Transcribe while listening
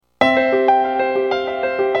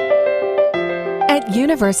At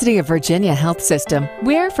University of Virginia Health System,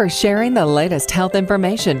 we're for sharing the latest health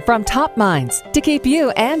information from top minds to keep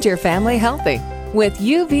you and your family healthy. With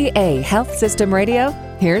UVA Health System Radio,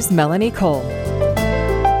 here's Melanie Cole.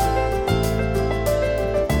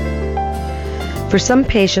 For some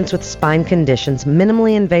patients with spine conditions,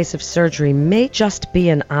 minimally invasive surgery may just be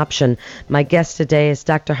an option. My guest today is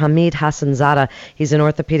Dr. Hamid Hassanzadeh. He's an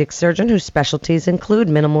orthopedic surgeon whose specialties include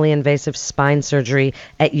minimally invasive spine surgery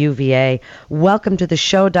at UVA. Welcome to the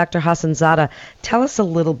show, Dr. Hassanzadeh. Tell us a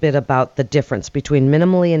little bit about the difference between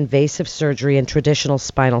minimally invasive surgery and traditional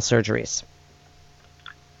spinal surgeries.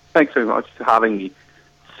 Thanks very much for having me.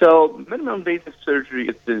 So, minimally invasive surgery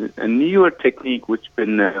is a newer technique which has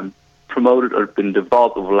been promoted or been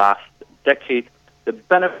developed over the last decade. The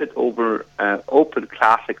benefit over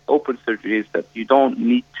classic open surgery is that you don't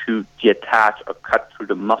need to detach or cut through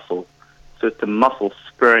the muscle. So it's a muscle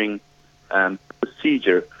sparing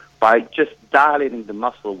procedure. By just dilating the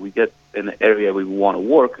muscle, we get in the area we want to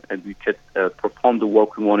work, and we can perform the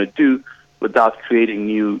work we want to do without creating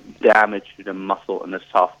new damage to the muscle and the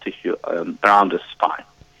soft tissue around the spine.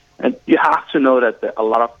 And you have to know that a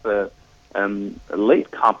lot of late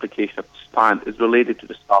complication of the spine is related to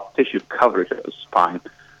the soft tissue coverage of the spine.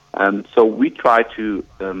 So we try to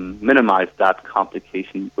minimize that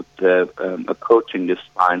complication with approaching the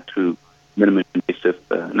spine through minimally invasive,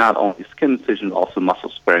 not only skin incision, but also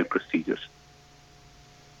muscle-sparing procedures.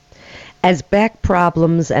 As back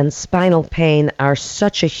problems and spinal pain are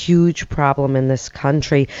such a huge problem in this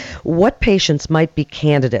country, what patients might be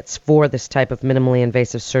candidates for this type of minimally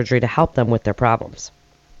invasive surgery to help them with their problems?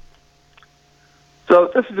 So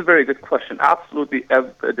this is a very good question. Absolutely,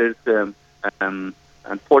 there's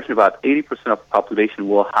unfortunately about 80% of the population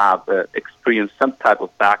will have experienced some type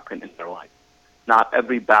of back pain in their life. Not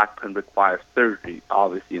every back pain requires surgery,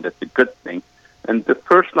 obviously, and that's a good thing. And the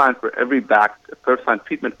first line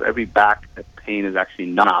treatment for every back pain is actually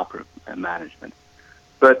non-operative management.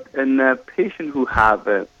 But in a patient who have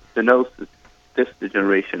stenosis, disc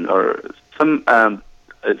degeneration, or some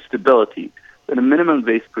stability, then a minimally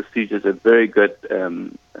invasive procedure is a very good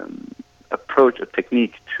approach or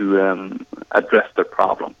technique to address the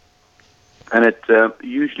problem. And it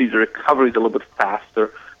usually the recovery is a little bit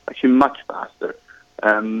faster, actually much faster.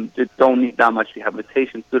 They don't need that much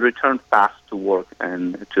rehabilitation, so they return fast to work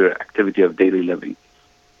and to their activity of daily living.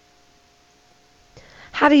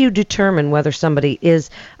 How do you determine whether somebody is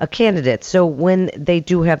a candidate? So when they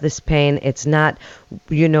do have this pain, it's not,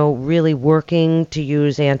 really working to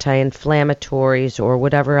use anti-inflammatories or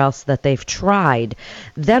whatever else that they've tried,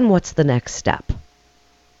 then what's the next step?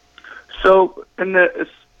 So in the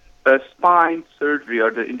spine surgery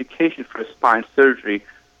or the indication for a spine surgery,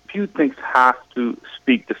 few things have to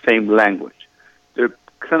speak the same language. Their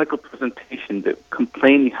clinical presentation, the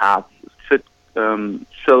complaint you have, should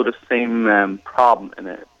show the same problem in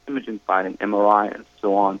an imaging finding, MRI, and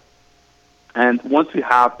so on. And once we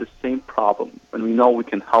have the same problem, and we know we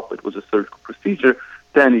can help it with a surgical procedure,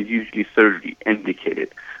 then it's usually surgery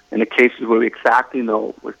indicated. In the cases where we exactly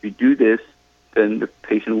know if we do this, then the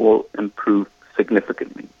patient will improve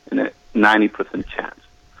significantly in a 90% chance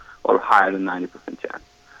or higher than 90% chance.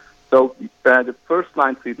 So the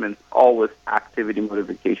first-line treatment is always activity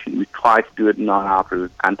modification. We try to do it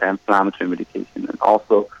non-operative anti-inflammatory medication, and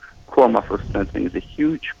also core muscle strengthening is a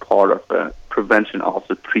huge part of prevention,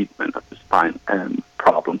 also treatment of the spine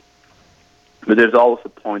problem. But there's always a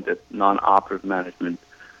point that non-operative management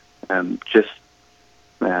are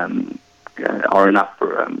enough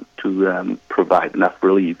to provide enough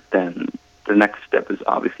relief. Then the next step is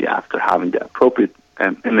obviously after having the appropriate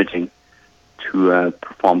imaging to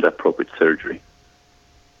perform the appropriate surgery.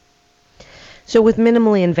 So with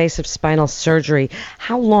minimally invasive spinal surgery,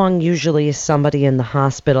 how long usually is somebody in the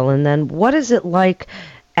hospital? And then what is it like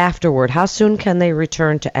afterward? How soon can they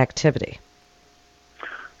return to activity?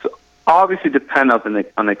 So obviously depend on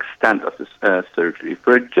the extent of the surgery.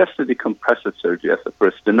 For just a decompressive surgery, as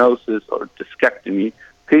for stenosis or discectomy,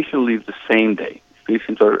 patient leaves the same day.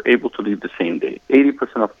 Patients are able to leave the same day.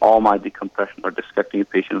 80% of all my decompression or discectomy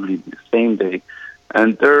patients leave the same day,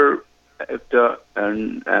 and if they're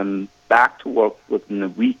back to work within a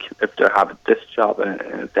week, if they have a disc job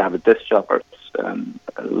or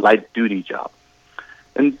a light duty job.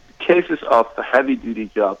 In cases of a heavy duty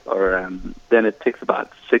job, then it takes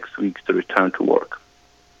about 6 weeks to return to work.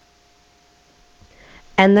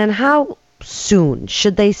 And then how soon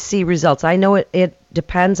should they see results? I know it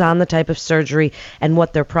depends on the type of surgery and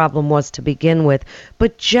what their problem was to begin with,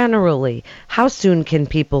 but generally, how soon can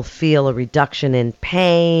people feel a reduction in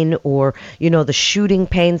pain or, the shooting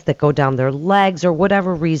pains that go down their legs or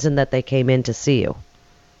whatever reason that they came in to see you?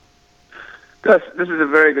 Gus, this is a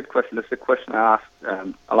very good question. This is a question I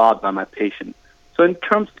ask a lot by my patients. So in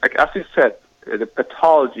terms, like as you said, the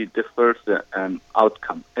pathology differs the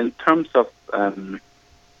outcome. In terms of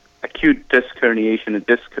acute disc herniation and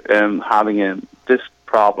disc having a disc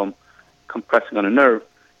problem compressing on a nerve,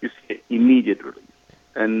 you see immediate relief.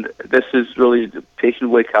 And this is really the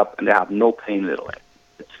patient wake up and they have no pain at all.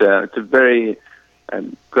 It's a very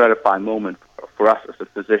gratifying moment for us as a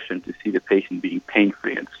physician to see the patient being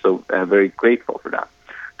pain-free, and so very grateful for that.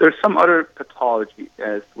 There's some other pathology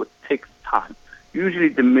as what takes time. Usually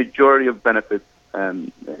the majority of benefits,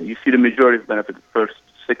 you see the majority of benefit the first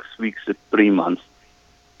 6 weeks to 3 months,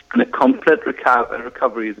 and a complete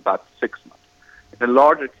recovery is about 6 months. In the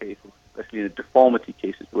larger cases, especially in the deformity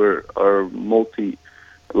cases where are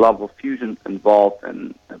multi-level fusion involved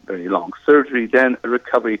and a very long surgery, then a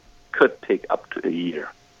recovery could take up to a year.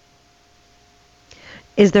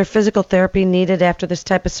 Is there physical therapy needed after this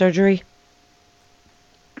type of surgery?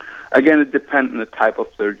 Again, it depends on the type of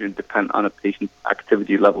surgery, it depends on a patient's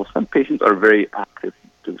activity level. Some patients are very active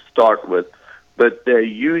to start with, but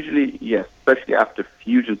usually, yes, especially after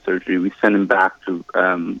fusion surgery, we send them back to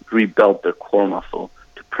rebuild their core muscle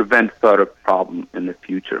to prevent further problem in the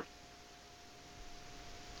future.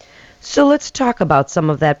 So let's talk about some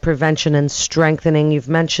of that prevention and strengthening. You've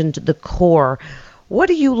mentioned the core. What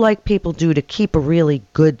do you like people do to keep a really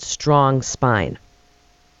good, strong spine?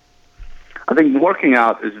 I think working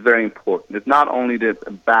out is very important. It's not only the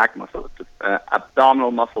back muscle, it's the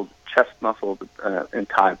abdominal muscle, the chest muscle, the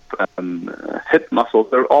entire hip muscle.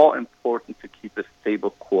 They're all important to keep a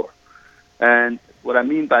stable core. And what I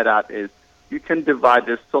mean by that is you can divide.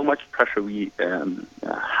 There's so much pressure we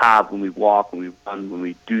have when we walk, when we run, when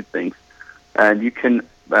we do things. And you can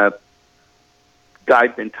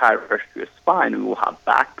guide the entire pressure to your spine and you will have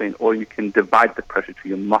back pain, or you can divide the pressure to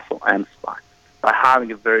your muscle and spine. By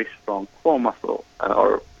having a very strong core muscle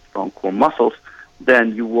or strong core muscles,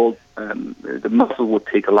 then you will the muscle will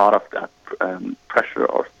take a lot of that pressure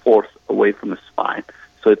or force away from the spine.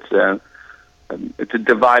 So it's a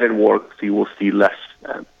divided work, so you will see less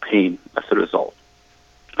pain as a result.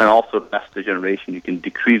 And also less degeneration. You can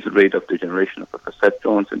decrease the rate of degeneration of the facet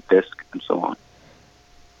joints and disc and so on.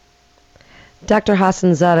 Dr.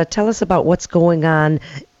 Hassanzadeh, tell us about what's going on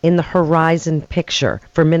in the horizon picture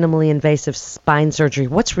for minimally invasive spine surgery.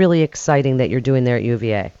 What's really exciting that you're doing there at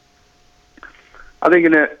UVA? I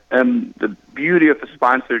think the beauty of the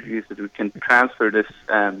spine surgery is that we can transfer this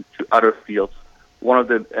to other fields. One of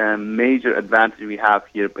the major advantages we have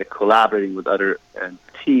here by collaborating with other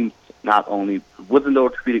teams, not only within the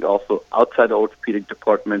orthopedic, also outside the orthopedic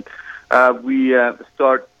department, we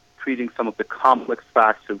start treating some of the complex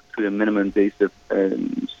fractures through the minimally invasive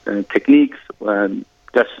techniques.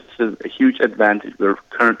 That's a huge advantage. We're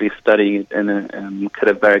currently studying it in a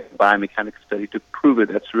cadaveric biomechanics study to prove it.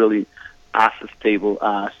 That's really as stable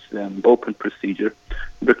as open procedure.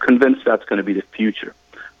 We're convinced that's going to be the future.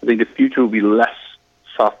 I think the future will be less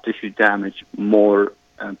soft tissue damage, more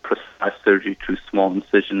precise surgery through small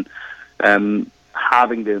incision.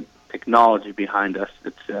 Having the technology behind us,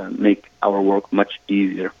 it's make our work much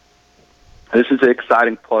easier. This is an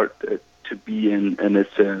exciting part to be in, and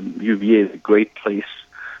it's UVA is a great place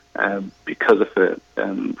because of the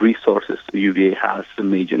resources the UVA has, a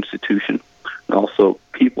major institution, and also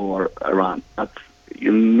people are around.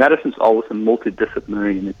 Medicine is always a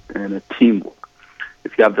multidisciplinary and a teamwork.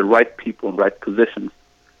 If you have the right people in right positions,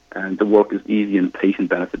 and the work is easy and patient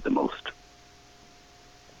benefit the most.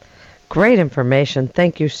 Great information.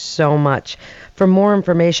 Thank you so much. For more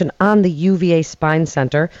information on the UVA Spine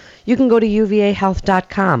Center, you can go to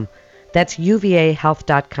uvahealth.com. That's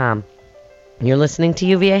uvahealth.com. You're listening to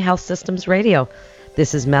UVA Health Systems Radio.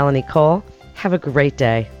 This is Melanie Cole. Have a great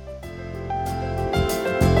day.